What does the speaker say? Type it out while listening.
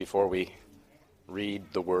before we read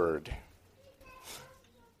the Word.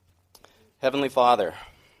 Heavenly Father,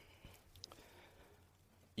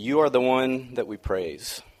 you are the one that we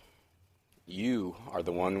praise. You are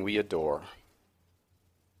the one we adore.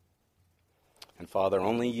 And Father,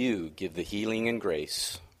 only you give the healing and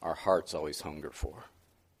grace our hearts always hunger for.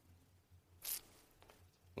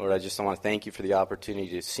 Lord, I just want to thank you for the opportunity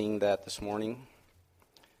to sing that this morning.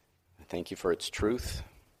 I thank you for its truth.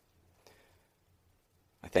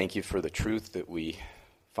 I thank you for the truth that we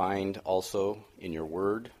find also in your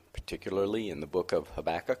word, particularly in the book of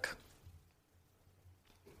Habakkuk.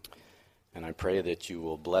 And I pray that you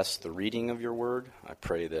will bless the reading of your word. I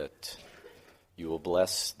pray that you will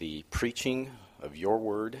bless the preaching of your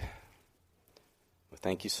word.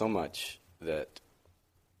 Thank you so much that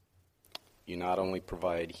you not only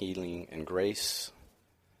provide healing and grace,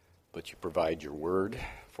 but you provide your word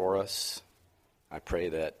for us. I pray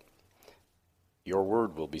that your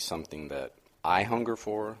word will be something that I hunger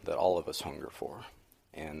for, that all of us hunger for,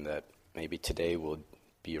 and that maybe today will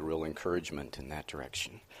be a real encouragement in that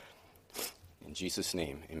direction. In Jesus'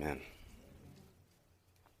 name, amen.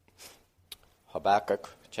 Habakkuk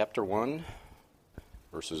chapter 1,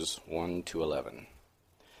 verses 1 to 11.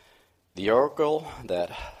 The oracle that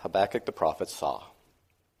Habakkuk the prophet saw.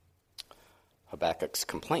 Habakkuk's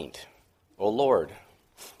complaint. O Lord,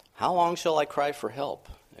 how long shall I cry for help,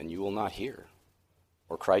 and you will not hear?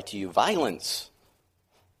 Or cry to you violence,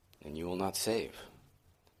 and you will not save?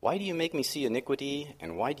 Why do you make me see iniquity,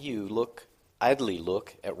 and why do you idly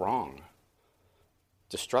look at wrong?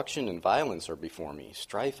 Destruction and violence are before me.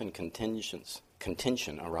 Strife and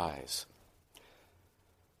contention arise.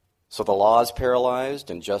 So the law is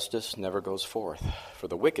paralyzed, and justice never goes forth. For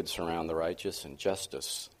the wicked surround the righteous, and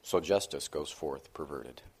justice goes forth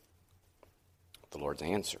perverted. The Lord's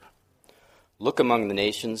answer. Look among the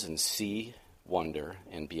nations and see, wonder,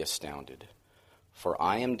 and be astounded. For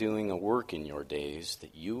I am doing a work in your days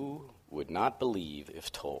that you would not believe if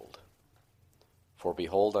told. For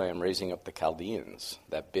behold, I am raising up the Chaldeans,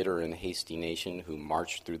 that bitter and hasty nation who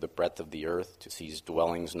march through the breadth of the earth to seize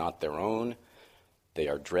dwellings not their own. They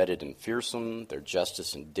are dreaded and fearsome. Their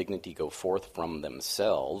justice and dignity go forth from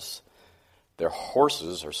themselves. Their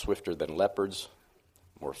horses are swifter than leopards,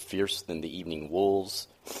 more fierce than the evening wolves.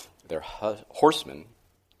 Their horsemen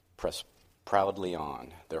press proudly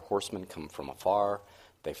on. Their horsemen come from afar.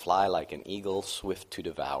 They fly like an eagle, swift to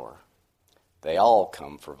devour. They all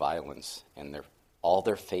come for violence, and all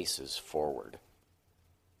their faces forward.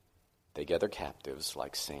 They gather captives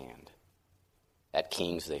like sand. At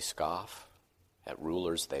kings they scoff. At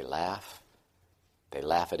rulers they laugh. They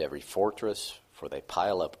laugh at every fortress, for they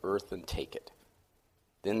pile up earth and take it.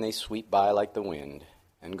 Then they sweep by like the wind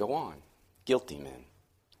and go on, guilty men,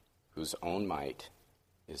 whose own might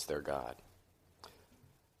is their God.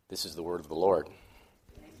 This is the word of the Lord.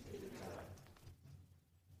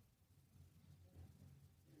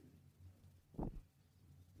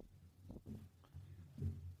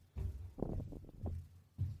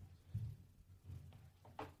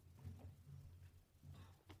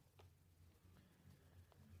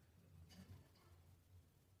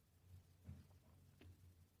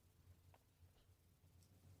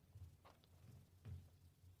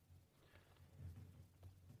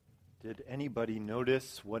 Did anybody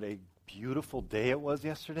notice what a beautiful day it was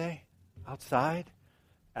yesterday outside?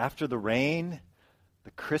 After the rain,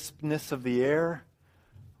 the crispness of the air?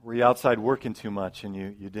 Were you outside working too much and you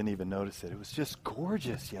didn't even notice it? It was just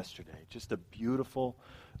gorgeous yesterday. Just a beautiful,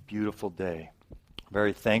 beautiful day.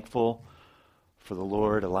 Very thankful for the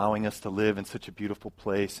Lord allowing us to live in such a beautiful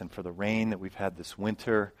place, and for the rain that we've had this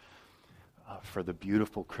winter, for the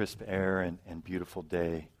beautiful crisp air and beautiful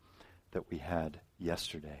day that we had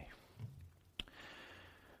yesterday.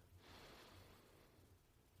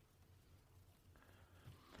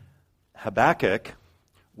 Habakkuk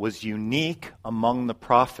was unique among the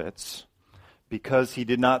prophets because he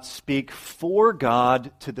did not speak for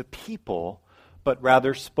God to the people, but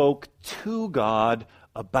rather spoke to God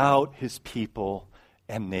about his people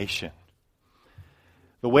and nation.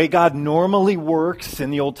 The way God normally works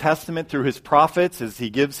in the Old Testament through his prophets is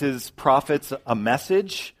he gives his prophets a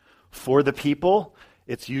message for the people.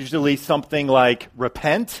 It's usually something like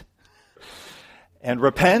repent, and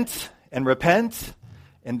repent, and repent.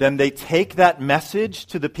 And then they take that message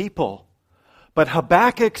to the people. But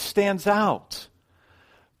Habakkuk stands out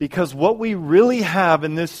because what we really have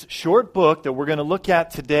in this short book that we're going to look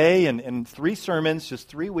at today in 3 sermons, just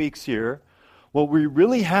 3 weeks here, what we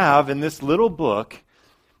really have in this little book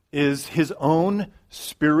is his own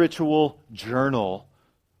spiritual journal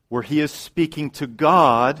where he is speaking to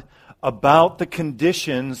God about the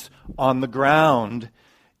conditions on the ground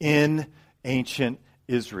in ancient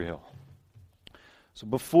Israel. So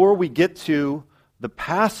before we get to the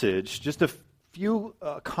passage, just a few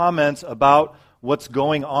comments about what's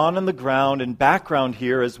going on the ground and background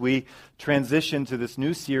here as we transition to this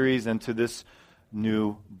new series and to this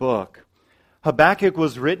new book. Habakkuk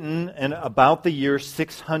was written in about the year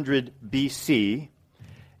 600 BC,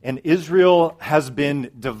 and Israel has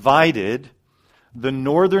been divided. The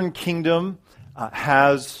northern kingdom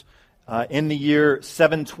has, in the year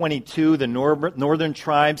 722, the northern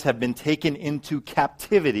tribes have been taken into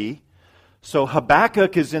captivity. So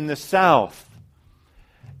Habakkuk is in the south.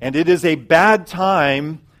 And it is a bad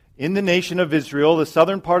time in the nation of Israel, the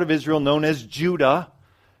southern part of Israel known as Judah.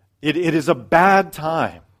 It is a bad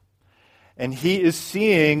time. And he is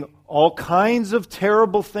seeing all kinds of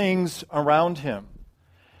terrible things around him.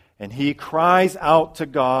 And he cries out to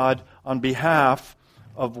God on behalf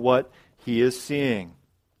of what he is seeing.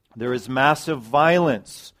 There is massive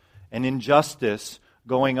violence and injustice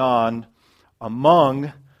going on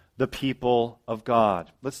among the people of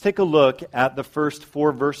God. Let's take a look at the first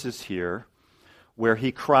 4 verses here where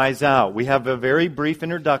he cries out. We have a very brief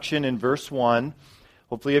introduction in verse 1.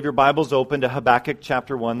 Hopefully you have your Bibles open to Habakkuk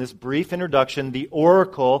chapter 1. This brief introduction, the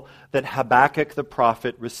oracle that Habakkuk the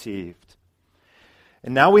prophet received.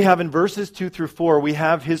 And now we have in verses 2 through 4, we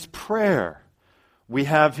have his prayer. We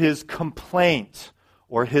have his complaint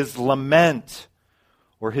or his lament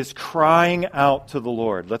or his crying out to the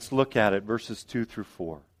Lord. Let's look at it, verses 2 through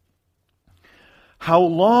 4. How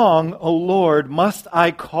long, O Lord, must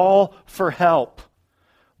I call for help,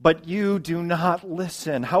 but you do not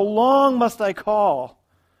listen? How long must I call,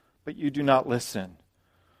 but you do not listen?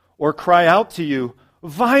 Or cry out to you,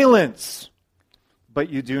 violence, but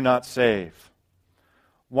you do not save?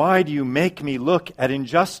 Why do you make me look at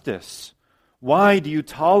injustice? Why do you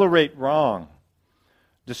tolerate wrong?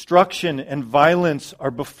 Destruction and violence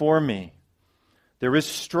are before me. There is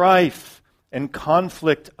strife and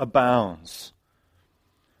conflict abounds.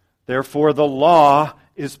 Therefore the law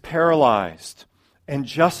is paralyzed, and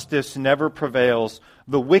justice never prevails.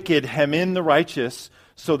 The wicked hem in the righteous,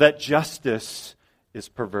 so that justice is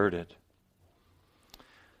perverted.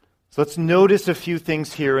 So let's notice a few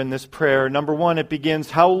things here in this prayer. Number 1, it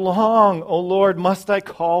begins, how long, O Lord, must I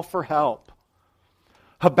call for help?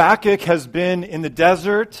 Habakkuk has been in the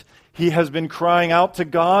desert. He has been crying out to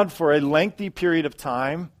God for a lengthy period of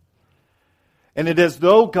time. And it is as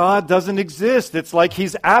though God doesn't exist. It's like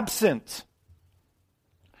he's absent.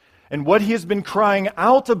 And what he has been crying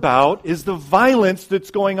out about is the violence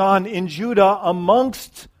that's going on in Judah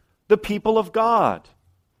amongst the people of God.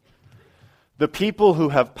 The people who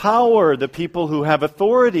have power, the people who have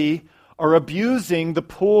authority, are abusing the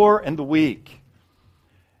poor and the weak.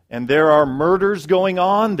 And there are murders going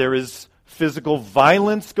on. There is physical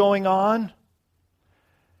violence going on.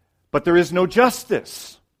 But there is no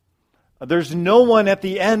justice. There's no one at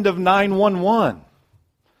the end of 911.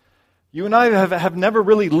 You and I have never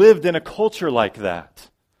really lived in a culture like that.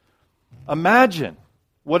 Imagine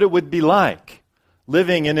what it would be like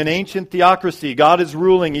living in an ancient theocracy. God is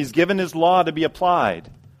ruling. He's given his law to be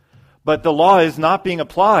applied. But the law is not being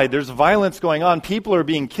applied. There's violence going on. People are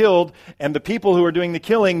being killed. And the people who are doing the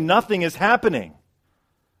killing, nothing is happening.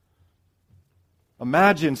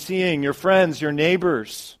 Imagine seeing your friends, your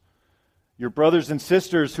neighbors, your brothers and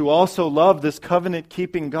sisters who also love this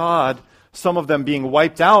covenant-keeping God, some of them being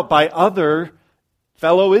wiped out by other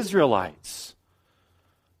fellow Israelites.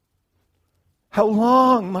 How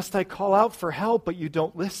long must I call out for help, but you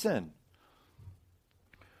don't listen?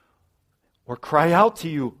 Or cry out to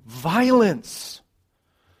you, violence,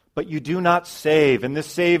 but you do not save. And this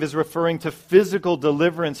save is referring to physical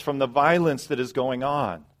deliverance from the violence that is going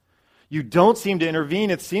on. You don't seem to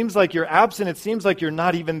intervene. It seems like you're absent. It seems like you're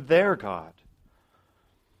not even there, God.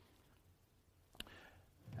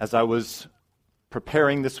 As I was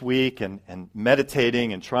preparing this week and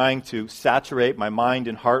meditating and trying to saturate my mind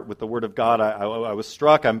and heart with the Word of God, I was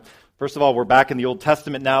struck. First of all, we're back in the Old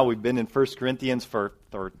Testament now. We've been in 1 Corinthians for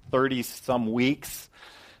 30-some weeks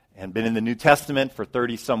and been in the New Testament for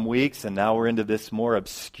 30-some weeks, and now we're into this more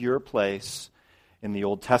obscure place in the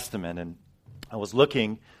Old Testament. And I was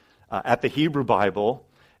looking at the Hebrew Bible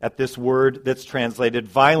at this word that's translated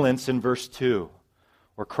violence in verse 2.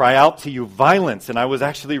 Or cry out to you, violence. And I was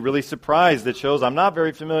actually really surprised. It shows I'm not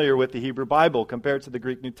very familiar with the Hebrew Bible compared to the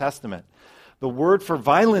Greek New Testament. The word for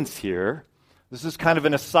violence here, this is kind of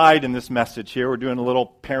an aside in this message here. We're doing a little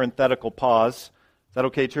parenthetical pause. Is that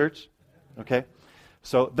okay, church? Okay.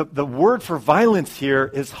 So the word for violence here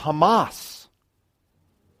is Hamas.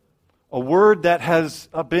 A word that has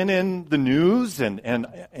been in the news and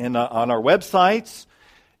on our websites.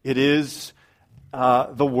 It is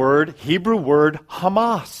the Hebrew word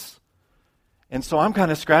Hamas. And so I'm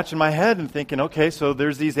kind of scratching my head and thinking, okay, so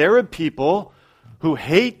there's these Arab people who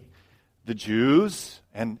hate the Jews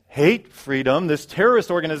and hate freedom, this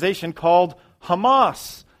terrorist organization called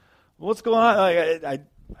Hamas. What's going on? I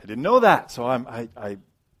didn't know that. So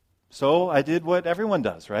I did what everyone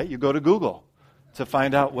does, right? You go to Google to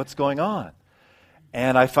find out what's going on.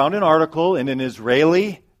 And I found an article in an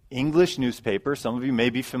Israeli English newspaper. Some of you may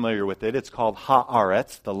be familiar with it. It's called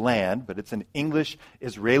Haaretz, The Land, but it's an English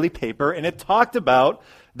Israeli paper. And it talked about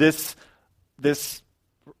this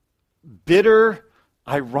bitter,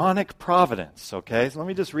 ironic providence, okay? So let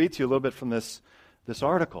me just read to you a little bit from this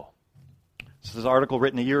article. This is an article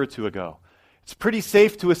written a year or two ago. It's pretty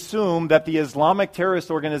safe to assume that the Islamic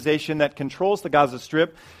terrorist organization that controls the Gaza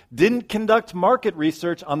Strip didn't conduct market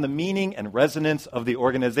research on the meaning and resonance of the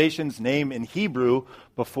organization's name in Hebrew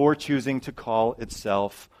before choosing to call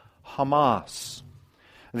itself Hamas.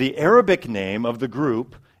 The Arabic name of the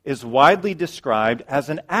group is widely described as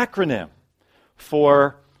an acronym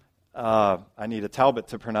for, I need a Talbot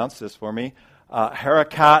to pronounce this for me,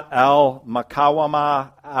 Harakat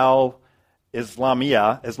al-Maqawama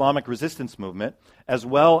al-Islamiyah, Islamic resistance movement, as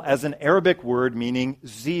well as an Arabic word meaning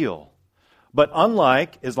zeal. But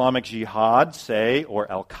unlike Islamic Jihad, say,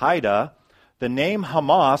 or Al-Qaeda, the name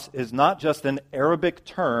Hamas is not just an Arabic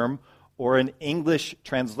term or an English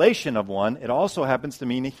translation of one. It also happens to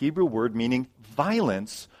mean a Hebrew word meaning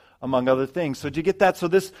violence, among other things. So did you get that? So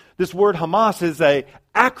this word Hamas is an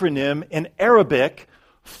acronym in Arabic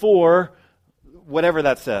for whatever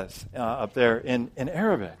that says up there in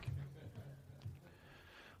Arabic.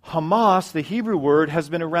 Hamas, the Hebrew word, has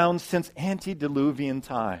been around since antediluvian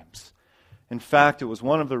times. In fact, it was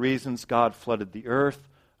one of the reasons God flooded the earth,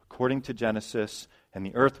 according to Genesis, and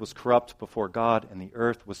the earth was corrupt before God, and the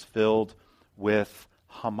earth was filled with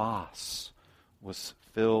Hamas, was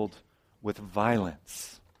filled with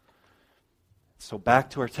violence. So back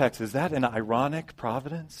to our text. Is that an ironic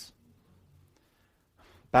providence?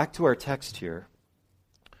 Back to our text here.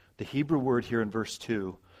 The Hebrew word here in verse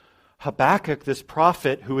 2. Habakkuk, this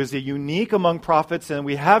prophet, who is a unique among prophets, and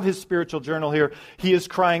we have his spiritual journal here, he is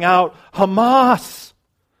crying out, Hamas!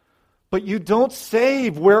 But you don't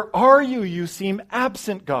save. Where are you? You seem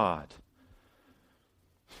absent, God.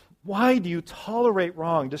 Why do you tolerate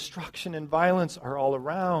wrong? Destruction and violence are all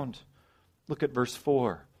around. Look at verse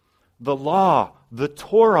 4. The law, the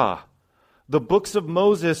Torah, the books of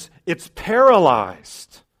Moses, it's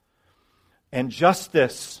paralyzed. And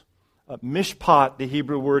justice, mishpat, the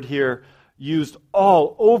Hebrew word here, used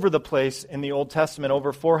all over the place in the Old Testament,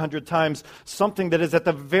 over 400 times, something that is at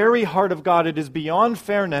the very heart of God. It is beyond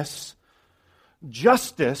fairness.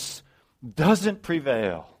 Justice doesn't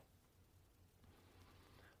prevail.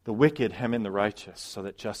 The wicked hem in the righteous so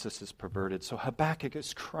that justice is perverted. So Habakkuk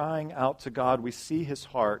is crying out to God. We see his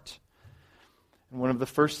heart. And one of the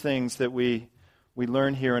first things that we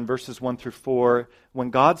learn here in verses 1 through 4, when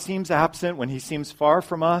God seems absent, when he seems far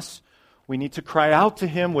from us, we need to cry out to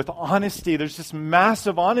him with honesty. There's this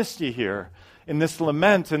massive honesty here in this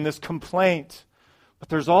lament, in this complaint. But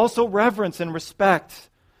there's also reverence and respect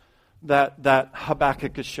that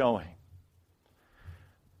Habakkuk is showing.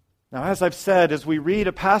 Now, as I've said, as we read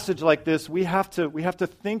a passage like this, we have to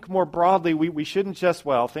think more broadly. We shouldn't just,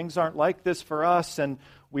 things aren't like this for us, and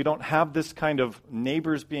we don't have this kind of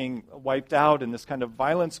neighbors being wiped out and this kind of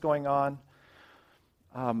violence going on.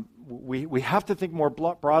 We have to think more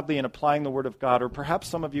broadly in applying the Word of God, or perhaps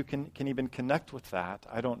some of you can even connect with that.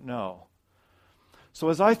 I don't know. So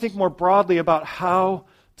as I think more broadly about how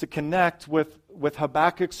to connect with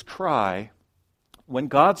Habakkuk's cry, when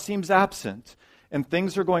God seems absent and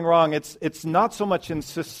things are going wrong, it's not so much in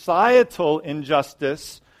societal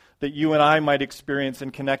injustice that you and I might experience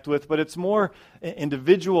and connect with, but it's more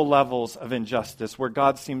individual levels of injustice where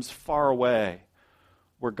God seems far away,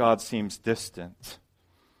 where God seems distant,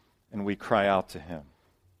 and we cry out to him.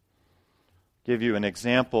 Give you an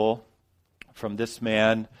example from this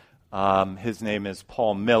man. His name is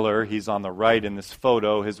Paul Miller. He's on the right in this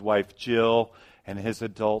photo. His wife Jill and his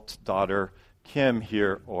adult daughter Kim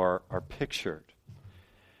here are pictured.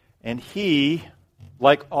 And he,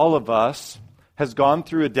 like all of us, has gone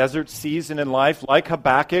through a desert season in life, like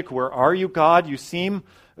Habakkuk. Where are you, God? You seem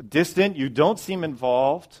distant. You don't seem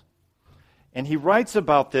involved. And he writes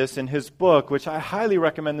about this in his book, which I highly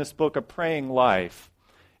recommend this book, A Praying Life.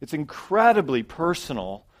 It's incredibly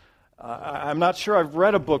personal. I'm not sure I've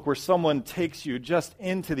read a book where someone takes you just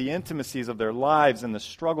into the intimacies of their lives and the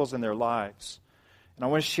struggles in their lives. And I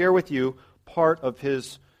want to share with you part of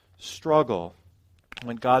his struggle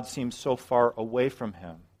when God seems so far away from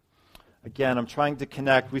him. Again, I'm trying to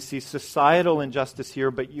connect. We see societal injustice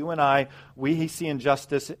here, but you and I, we see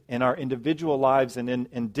injustice in our individual lives and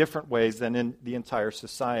in different ways than in the entire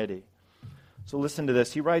society. So listen to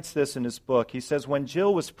this. He writes this in his book. He says, when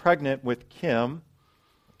Jill was pregnant with Kim,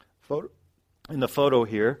 in the photo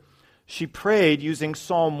here, she prayed using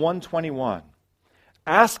Psalm 121,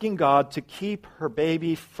 asking God to keep her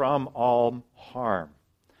baby from all harm.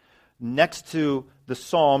 Next to the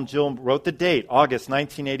psalm, Jill wrote the date, August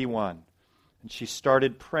 1981. And she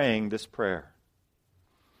started praying this prayer.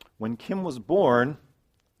 When Kim was born,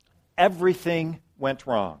 everything went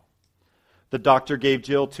wrong. The doctor gave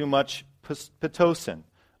Jill too much Pitocin,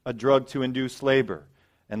 a drug to induce labor,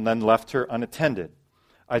 and then left her unattended.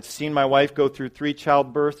 I'd seen my wife go through 3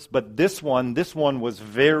 childbirths, but this one was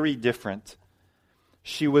very different.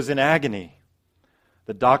 She was in agony.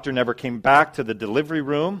 The doctor never came back to the delivery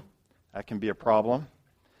room. That can be a problem.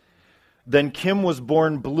 Then Kim was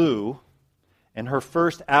born blue, and her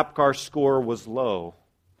first APGAR score was low.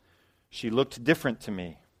 She looked different to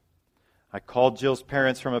me. I called Jill's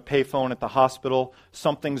parents from a payphone at the hospital.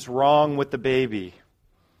 Something's wrong with the baby,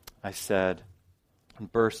 I said, and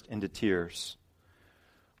burst into tears.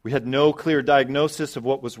 We had no clear diagnosis of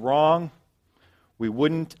what was wrong. We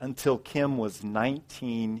wouldn't until Kim was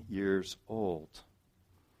 19 years old.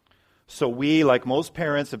 So we, like most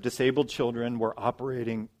parents of disabled children, were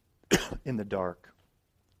operating in the dark.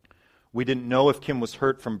 We didn't know if Kim was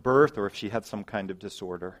hurt from birth or if she had some kind of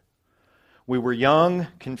disorder. We were young,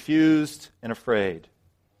 confused, and afraid.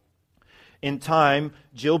 In time,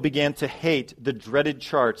 Jill began to hate the dreaded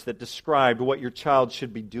charts that described what your child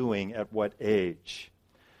should be doing at what age.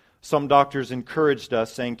 Some doctors encouraged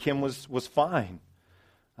us, saying Kim was fine.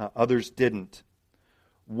 Others didn't.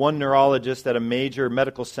 One neurologist at a major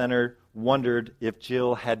medical center wondered if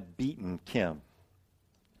Jill had beaten Kim.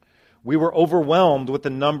 We were overwhelmed with the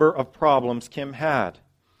number of problems Kim had,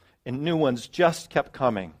 and new ones just kept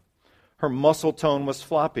coming. Her muscle tone was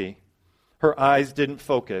floppy. Her eyes didn't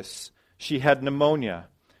focus. She had pneumonia.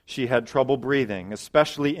 She had trouble breathing,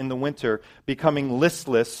 especially in the winter, becoming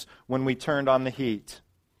listless when we turned on the heat.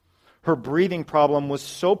 Her breathing problem was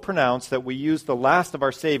so pronounced that we used the last of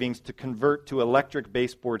our savings to convert to electric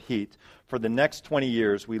baseboard heat. For the next 20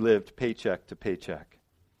 years, we lived paycheck to paycheck.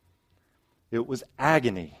 It was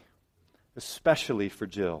agony, especially for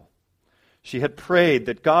Jill. She had prayed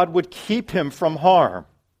that God would keep him from harm.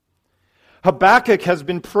 Habakkuk has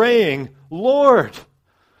been praying, Lord,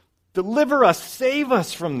 deliver us, save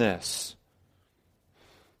us from this.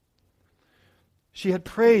 She had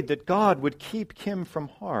prayed that God would keep Kim from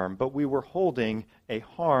harm, but we were holding a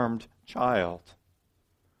harmed child.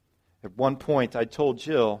 At one point, I told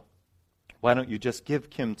Jill, why don't you just give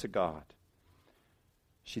Kim to God?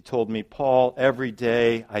 She told me, Paul, every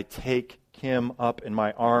day I take Kim up in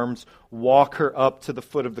my arms, walk her up to the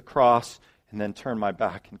foot of the cross, and then turn my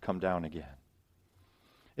back and come down again.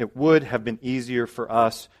 It would have been easier for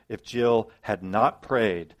us if Jill had not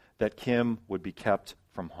prayed that Kim would be kept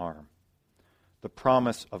from harm. The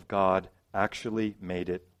promise of God actually made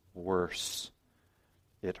it worse.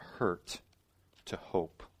 It hurt to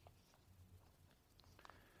hope.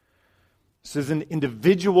 This is an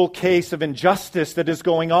individual case of injustice that is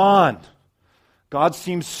going on. God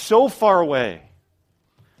seems so far away.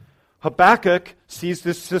 Habakkuk sees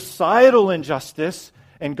this societal injustice,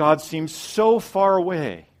 and God seems so far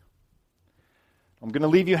away. I'm going to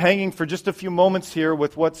leave you hanging for just a few moments here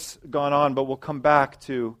with what's gone on, but we'll come back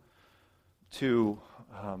to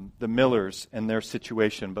the Millers and their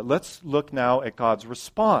situation. But let's look now at God's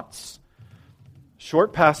response.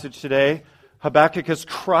 Short passage today. Habakkuk has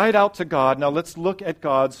cried out to God. Now let's look at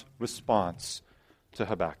God's response to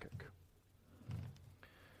Habakkuk.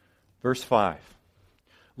 Verse 5.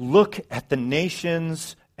 Look at the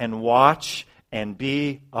nations and watch and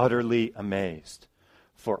be utterly amazed.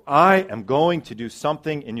 For I am going to do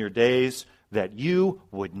something in your days that you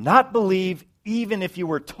would not believe even if you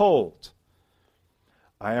were told.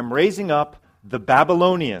 I am raising up the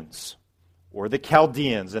Babylonians, or the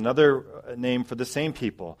Chaldeans, another name for the same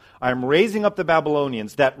people. I am raising up the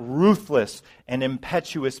Babylonians, that ruthless and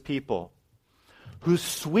impetuous people, who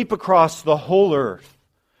sweep across the whole earth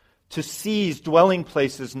to seize dwelling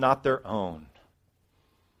places not their own.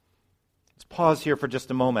 Let's pause here for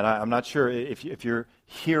just a moment. I'm not sure if you're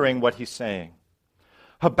hearing what he's saying.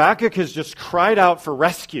 Habakkuk has just cried out for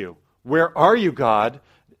rescue. Where are you, God?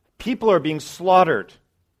 People are being slaughtered.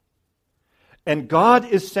 And God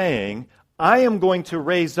is saying, I am going to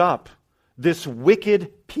raise up this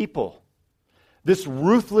wicked people, this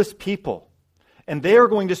ruthless people, and they are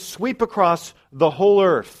going to sweep across the whole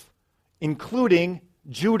earth, including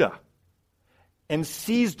Judah. and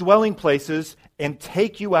seize dwelling places and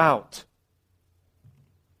take you out.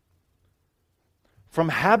 From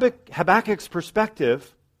Habakkuk's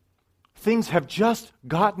perspective, things have just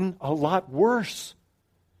gotten a lot worse.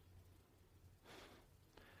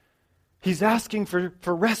 He's asking for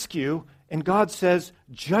rescue, and God says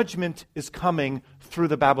judgment is coming through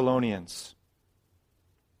the Babylonians.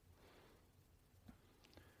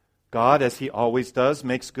 God, as he always does,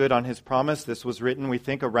 makes good on his promise. This was written, we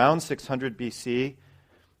think, around 600 BC,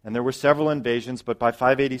 and there were several invasions, but by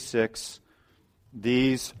 586,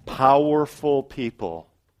 these powerful people,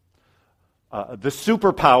 the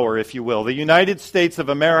superpower, if you will, the United States of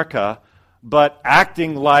America, but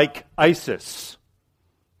acting like ISIS.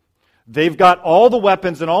 They've got all the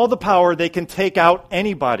weapons and all the power. They can take out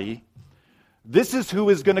anybody. This is who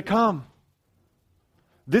is going to come.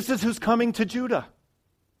 This is who's coming to Judah.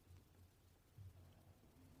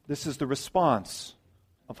 This is the response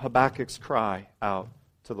of Habakkuk's cry out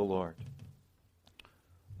to the Lord.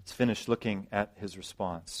 Let's finish looking at his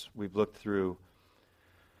response. We've looked through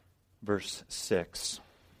verse 6.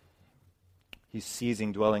 He's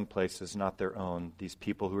seizing dwelling places not their own, these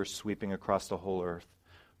people who are sweeping across the whole earth.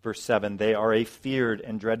 Verse 7, they are a feared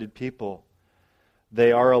and dreaded people.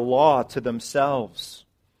 They are a law to themselves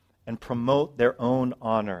and promote their own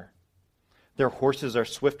honor. Their horses are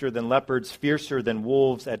swifter than leopards, fiercer than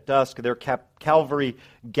wolves at dusk. Their cavalry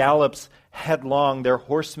gallops headlong. Their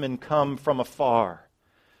horsemen come from afar.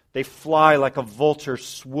 They fly like a vulture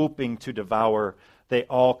swooping to devour. They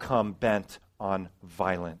all come bent on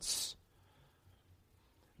violence.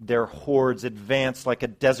 Their hordes advance like a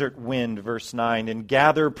desert wind, verse 9, and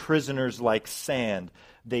gather prisoners like sand.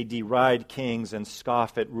 They deride kings and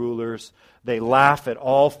scoff at rulers. They laugh at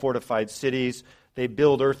all fortified cities. They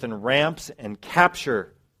build earthen ramps and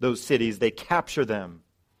capture those cities. They capture them.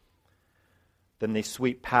 Then they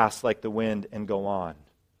sweep past like the wind and go on.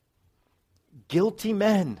 Guilty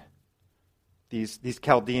men, these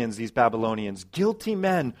Chaldeans, these Babylonians, guilty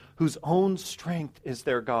men whose own strength is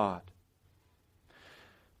their God.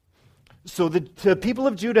 So the people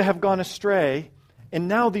of Judah have gone astray, and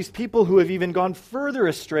now these people who have even gone further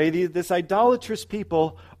astray, this idolatrous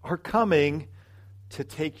people, are coming to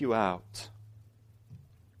take you out.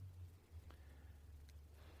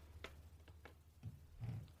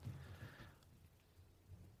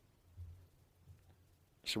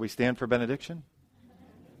 Shall we stand for benediction?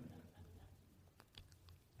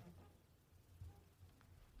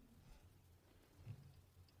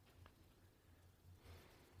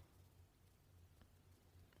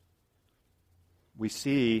 We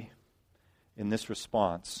see in this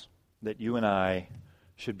response that you and I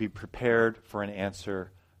should be prepared for an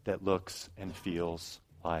answer that looks and feels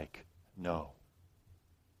like no.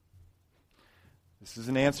 This is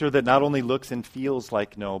an answer that not only looks and feels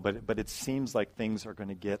like no, but it seems like things are going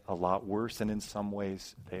to get a lot worse, and in some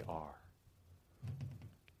ways they are.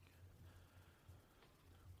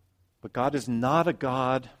 But God is not a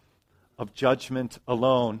God of judgment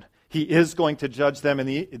alone. He is going to judge them, and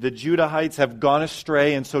the Judahites have gone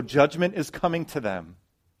astray, and so judgment is coming to them.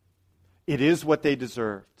 It is what they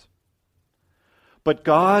deserved. But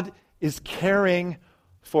God is caring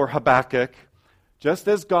for Habakkuk, just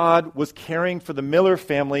as God was caring for the Miller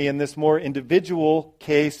family in this more individual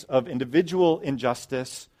case of individual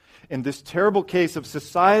injustice. In this terrible case of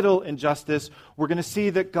societal injustice, we're going to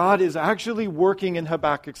see that God is actually working in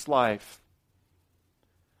Habakkuk's life.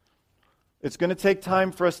 It's going to take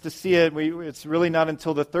time for us to see it. It's really not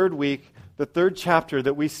until the third week, the third chapter,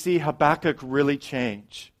 that we see Habakkuk really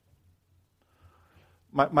change.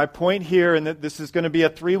 My point here, and this is going to be a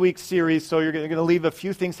 3-week series, so you're going to leave a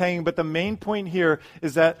few things hanging, but the main point here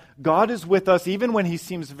is that God is with us even when He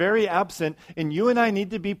seems very absent, and you and I need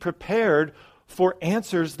to be prepared for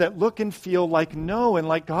answers that look and feel like no, and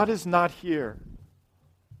like God is not here.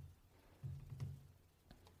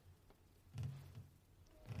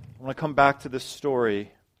 I want to come back to this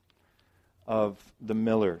story of the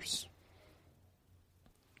Millers.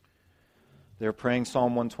 They're praying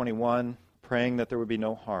Psalm 121, praying that there would be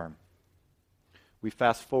no harm. We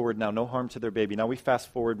fast forward now, no harm to their baby. Now we fast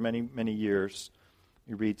forward many, many years.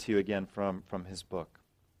 We read to you again from his book.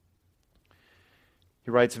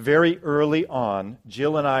 He writes, very early on,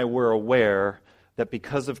 Jill and I were aware that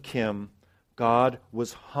because of Kim, God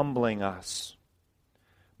was humbling us,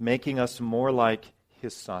 making us more like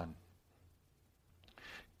His Son.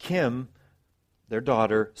 Kim, their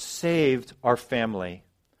daughter, saved our family,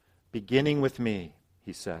 beginning with me,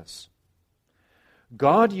 he says.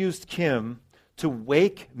 God used Kim to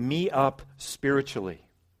wake me up spiritually.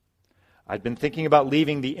 I'd been thinking about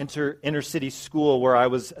leaving the inner city school where I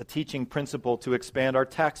was a teaching principal to expand our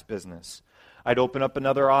tax business. I'd open up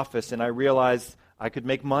another office, and I realized I could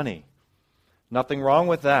make money. Nothing wrong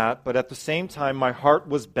with that, but at the same time, my heart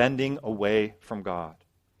was bending away from God.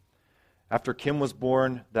 After Kim was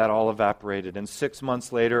born, that all evaporated. And 6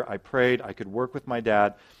 months later, I prayed I could work with my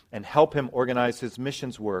dad and help him organize his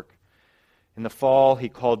missions work. In the fall, he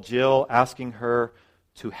called Jill, asking her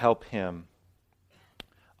to help him.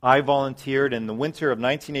 I volunteered. In the winter of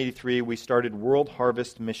 1983, we started World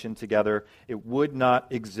Harvest Mission together. It would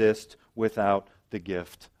not exist without the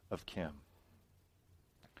gift of Kim.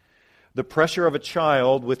 The pressure of a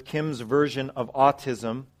child with Kim's version of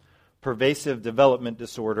autism, pervasive development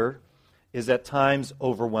disorder, is at times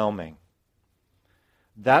overwhelming.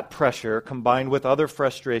 That pressure, combined with other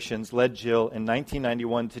frustrations, led Jill in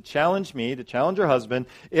 1991 to challenge her husband,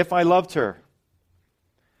 if I loved her.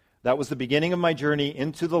 That was the beginning of my journey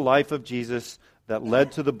into the life of Jesus that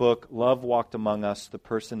led to the book, Love Walked Among Us, The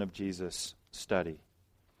Person of Jesus Study,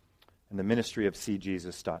 and the ministry of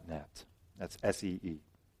cjesus.net. That's SEE.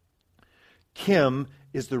 Kim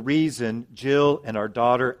is the reason Jill and our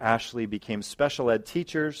daughter Ashley became special ed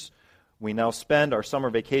teachers. We now spend our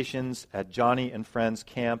summer vacations at Johnny and Friends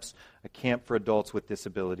camps, a camp for adults with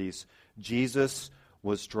disabilities. Jesus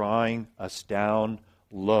was drawing us down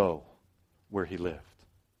low where he lived.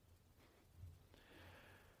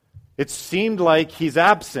 It seemed like he's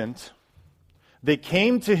absent. They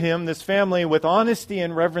came to him, this family, with honesty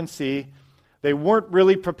and reverency. They weren't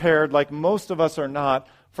really prepared, like most of us are not,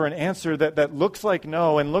 for an answer that looks like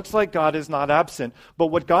no and looks like God is not absent. But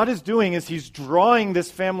what God is doing is he's drawing this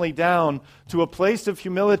family down to a place of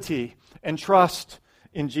humility and trust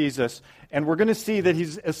in Jesus. And we're going to see that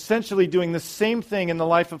he's essentially doing the same thing in the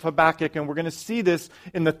life of Habakkuk. And we're going to see this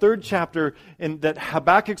in the 3rd chapter, in that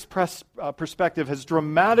Habakkuk's perspective has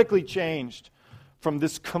dramatically changed from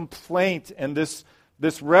this complaint and this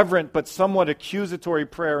reverent but somewhat accusatory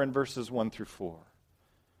prayer in verses 1 through 4.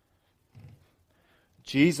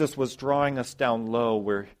 Jesus was drawing us down low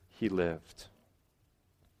where he lived.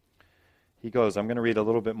 He goes, I'm going to read a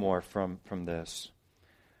little bit more from this.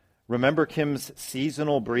 Remember Kim's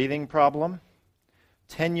seasonal breathing problem?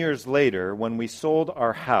 10 years later, when we sold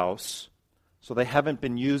our house, so they haven't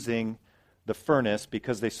been using the furnace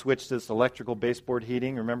because they switched this electrical baseboard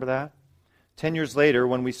heating, remember that? 10 years later,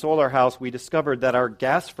 when we sold our house, we discovered that our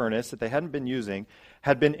gas furnace that they hadn't been using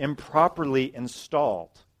had been improperly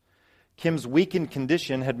installed. Kim's weakened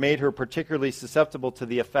condition had made her particularly susceptible to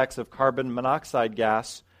the effects of carbon monoxide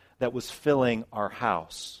gas that was filling our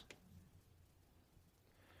house.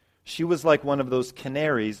 She was like one of those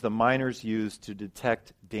canaries the miners use to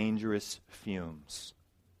detect dangerous fumes.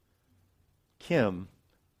 Kim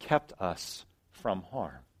kept us from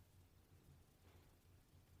harm.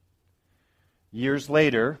 Years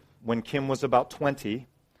later, when Kim was about 20,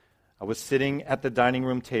 I was sitting at the dining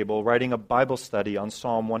room table writing a Bible study on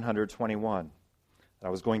Psalm 121 that I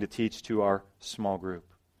was going to teach to our small group.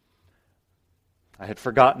 I had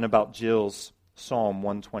forgotten about Jill's Psalm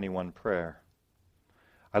 121 prayer.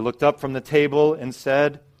 I looked up from the table and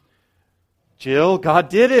said, Jill, God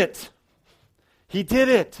did it. He did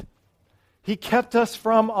it. He kept us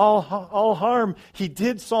from all harm. He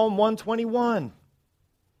did Psalm 121.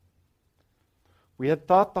 We had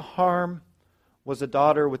thought the harm was a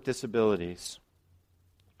daughter with disabilities.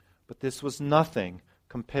 But this was nothing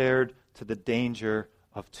compared to the danger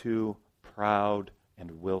of 2 proud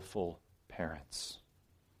and willful parents.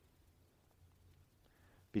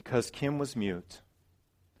 Because Kim was mute,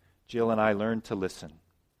 Jill and I learned to listen.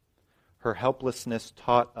 Her helplessness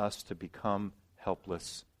taught us to become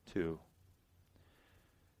helpless too.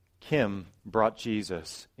 Kim brought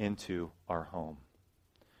Jesus into our home.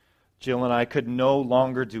 Jill and I could no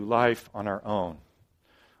longer do life on our own.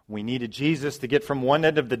 We needed Jesus to get from one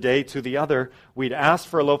end of the day to the other. We'd asked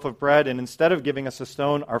for a loaf of bread, and instead of giving us a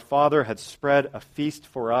stone, our Father had spread a feast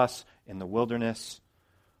for us in the wilderness.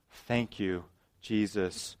 Thank you,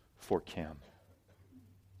 Jesus, for Kim.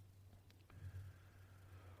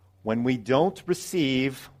 When we don't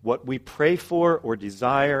receive what we pray for or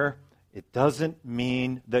desire, it doesn't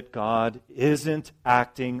mean that God isn't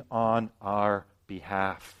acting on our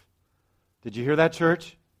behalf. Did you hear that,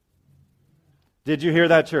 church? Did you hear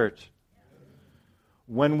that, church?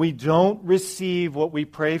 When we don't receive what we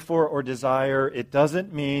pray for or desire, it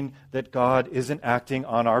doesn't mean that God isn't acting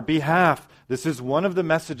on our behalf. This is one of the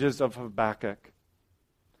messages of Habakkuk.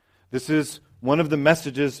 This is one of the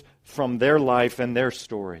messages from their life and their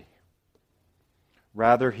story.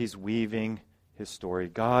 Rather, he's weaving his story.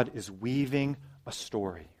 God is weaving a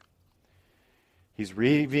story. He's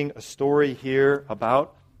weaving a story here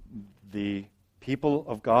about the people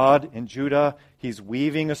of God in Judah. He's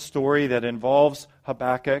weaving a story that involves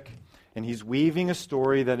Habakkuk. And he's weaving a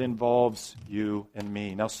story that involves you and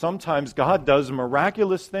me. Now, sometimes God does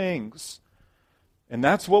miraculous things. And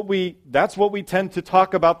that's what we tend to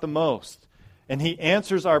talk about the most. And he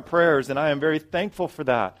answers our prayers, and I am very thankful for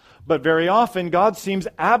that. But very often, God seems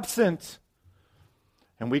absent.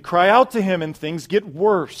 And we cry out to him, and things get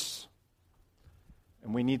worse.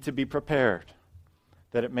 And we need to be prepared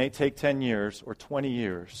that it may take 10 years or 20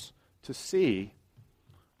 years to see,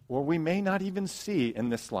 or we may not even see in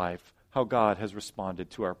this life, how God has responded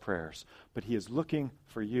to our prayers. But he is looking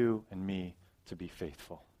for you and me to be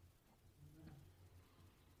faithful.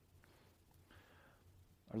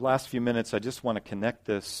 Our last few minutes, I just want to connect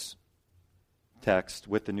this text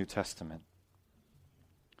with the New Testament.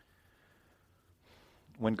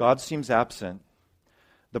 When God seems absent,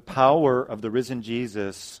 the power of the risen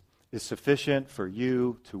Jesus is sufficient for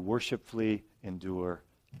you to worshipfully endure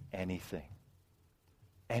anything.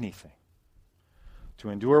 Anything. To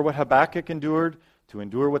endure what Habakkuk endured, to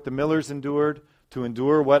endure what the Millers endured, to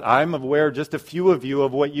endure what I'm aware, just a few of you,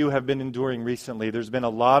 of what you have been enduring recently. There's been a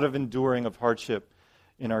lot of enduring of hardship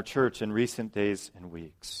in our church in recent days and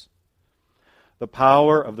weeks. The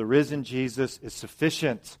power of the risen Jesus is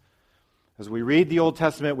sufficient. As we read the Old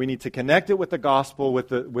Testament, we need to connect it with the gospel, with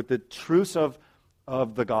the truths of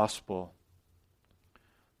the gospel.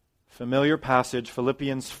 Familiar passage,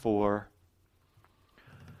 Philippians 4.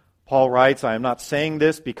 Paul writes, I am not saying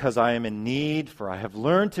this because I am in need, for I have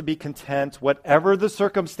learned to be content whatever the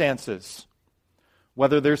circumstances.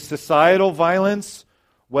 Whether there's societal violence,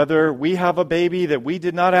 whether we have a baby that we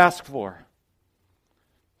did not ask for.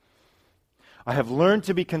 I have learned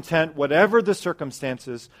to be content whatever the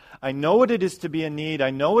circumstances. I know what it is to be in need.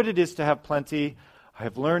 I know what it is to have plenty. I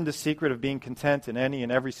have learned the secret of being content in any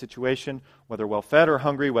and every situation, whether well-fed or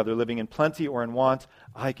hungry, whether living in plenty or in want.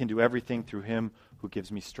 I can do everything through him who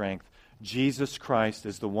gives me strength. Jesus Christ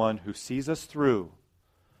is the one who sees us through.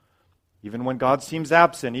 Even when God seems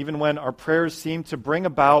absent, even when our prayers seem to bring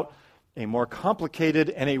about a more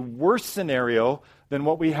complicated and a worse scenario than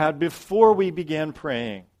what we had before we began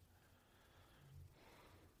praying.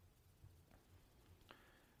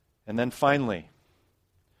 And then finally,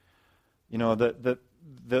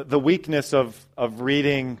 the weakness of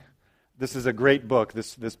reading, this is a great book,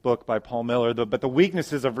 this book by Paul Miller, but the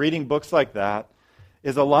weaknesses of reading books like that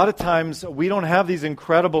is a lot of times we don't have these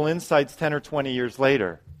incredible insights 10 or 20 years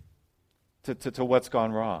later to what's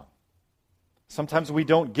gone wrong. Sometimes we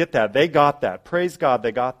don't get that. They got that. Praise God,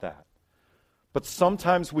 they got that. But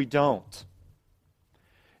sometimes we don't.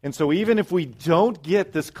 And so even if we don't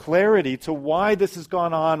get this clarity to why this has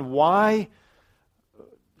gone on, why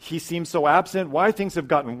he seems so absent, why things have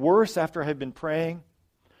gotten worse after I have been praying,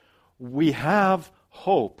 we have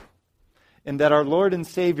hope in that our Lord and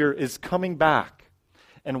Savior is coming back.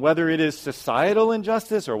 And whether it is societal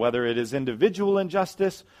injustice or whether it is individual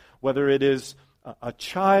injustice, whether it is a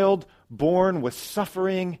child born with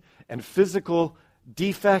suffering and physical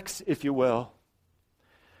defects, if you will,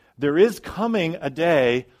 there is coming a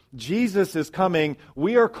day, Jesus is coming,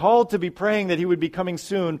 we are called to be praying that he would be coming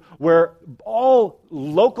soon, where all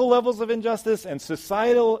local levels of injustice and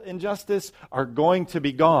societal injustice are going to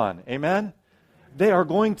be gone. Amen? They are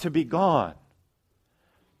going to be gone.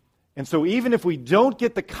 And so even if we don't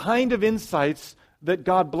get the kind of insights that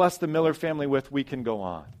God blessed the Miller family with, we can go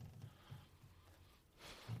on.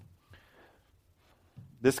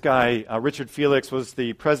 This guy, Richard Felix, was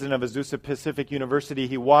the president of Azusa Pacific University.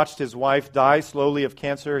 He watched his wife die slowly of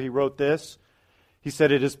cancer. He wrote this. He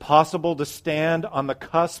said, "It is possible to stand on the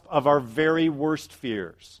cusp of our very worst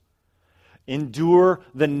fears, endure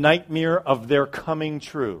the nightmare of their coming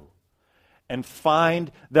true, and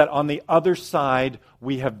find that on the other side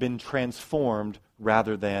we have been transformed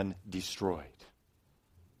rather than destroyed."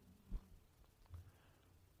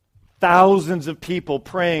 Thousands of people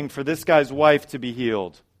praying for this guy's wife to be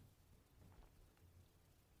healed.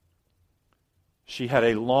 She had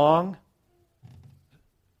a long,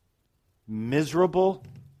 miserable,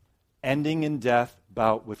 ending in death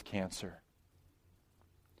bout with cancer.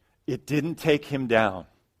 It didn't take him down,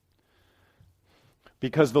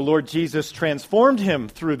 because the Lord Jesus transformed him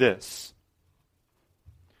through this.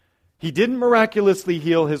 He didn't miraculously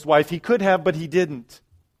heal his wife. He could have, but he didn't.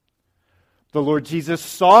 The Lord Jesus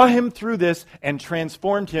saw him through this and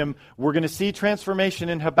transformed him. We're going to see transformation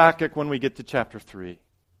in Habakkuk when we get to chapter 3.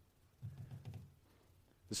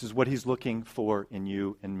 This is what he's looking for in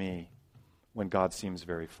you and me when God seems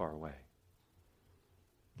very far away.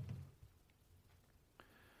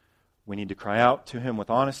 We need to cry out to him with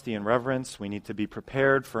honesty and reverence. We need to be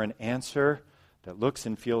prepared for an answer that looks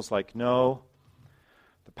and feels like no.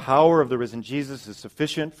 The power of the risen Jesus is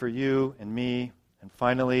sufficient for you and me. And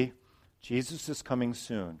finally, Jesus is coming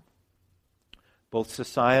soon. Both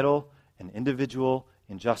societal and individual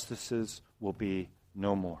injustices will be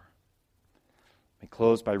no more. Let me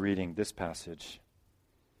close by reading this passage.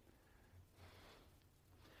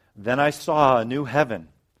 Then I saw a new heaven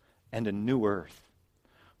and a new earth.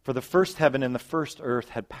 For the first heaven and the first earth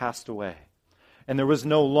had passed away, and there was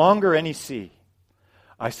no longer any sea.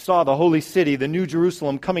 I saw the holy city, the new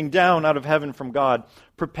Jerusalem, coming down out of heaven from God,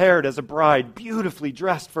 prepared as a bride, beautifully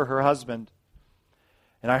dressed for her husband.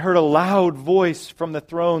 And I heard a loud voice from the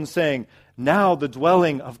throne saying, "Now the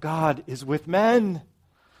dwelling of God is with men,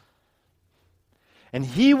 and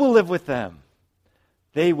He will live with them.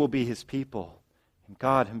 They will be His people, and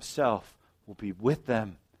God Himself will be with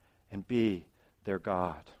them and be their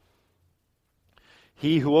God.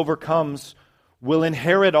 He who overcomes will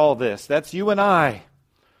inherit all this." That's you and I,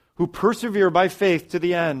 who persevere by faith to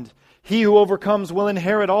the end. He who overcomes will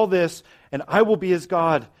inherit all this, and I will be his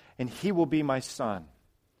God, and he will be my son.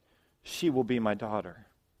 She will be my daughter.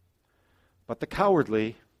 But the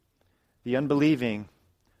cowardly, the unbelieving,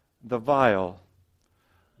 the vile,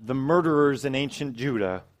 the murderers in ancient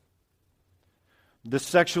Judah, the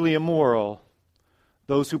sexually immoral,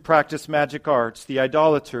 those who practice magic arts, the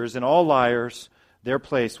idolaters, and all liars, their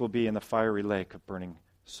place will be in the fiery lake of burning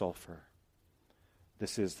sulfur.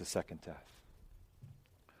 This is the second death.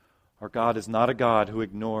 Our God is not a God who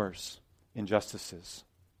ignores injustices.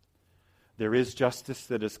 There is justice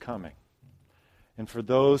that is coming. And for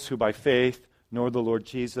those who by faith know the Lord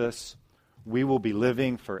Jesus, we will be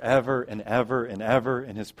living forever and ever and ever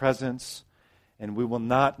in His presence, and we will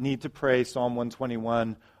not need to pray Psalm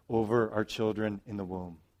 121 over our children in the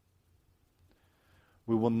womb.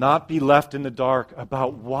 We will not be left in the dark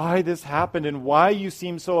about why this happened and why you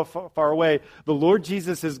seem so far away. The Lord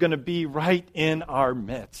Jesus is going to be right in our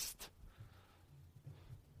midst.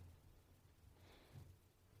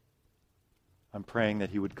 I'm praying that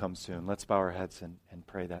He would come soon. Let's bow our heads and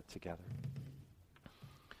pray that together.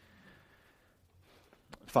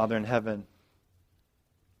 Father in heaven,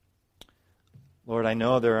 Lord, I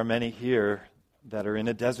know there are many here that are in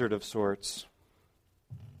a desert of sorts.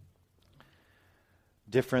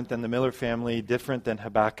 Different than the Miller family, different than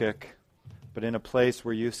Habakkuk, but in a place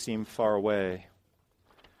where you seem far away,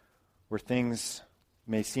 where things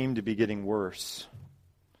may seem to be getting worse,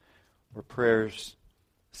 where prayers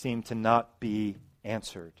seem to not be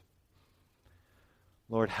answered.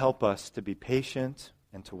 Lord, help us to be patient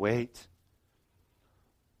and to wait.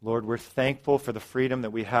 Lord, we're thankful for the freedom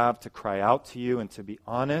that we have to cry out to you and to be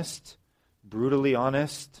honest, brutally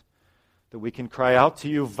honest, that we can cry out to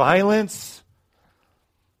you violence.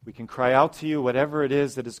 We can cry out to you whatever it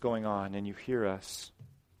is that is going on, and you hear us.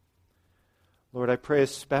 Lord, I pray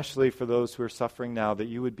especially for those who are suffering now, that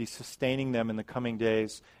you would be sustaining them in the coming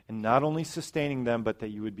days, and not only sustaining them, but that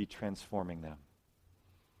you would be transforming them.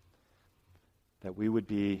 That we would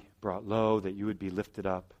be brought low, that you would be lifted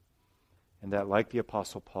up, and that, like the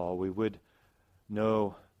Apostle Paul, we would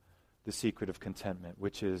know the secret of contentment,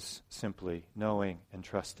 which is simply knowing and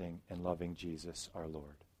trusting and loving Jesus our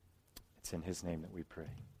Lord. It's in His name that we pray.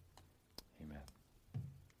 Amen.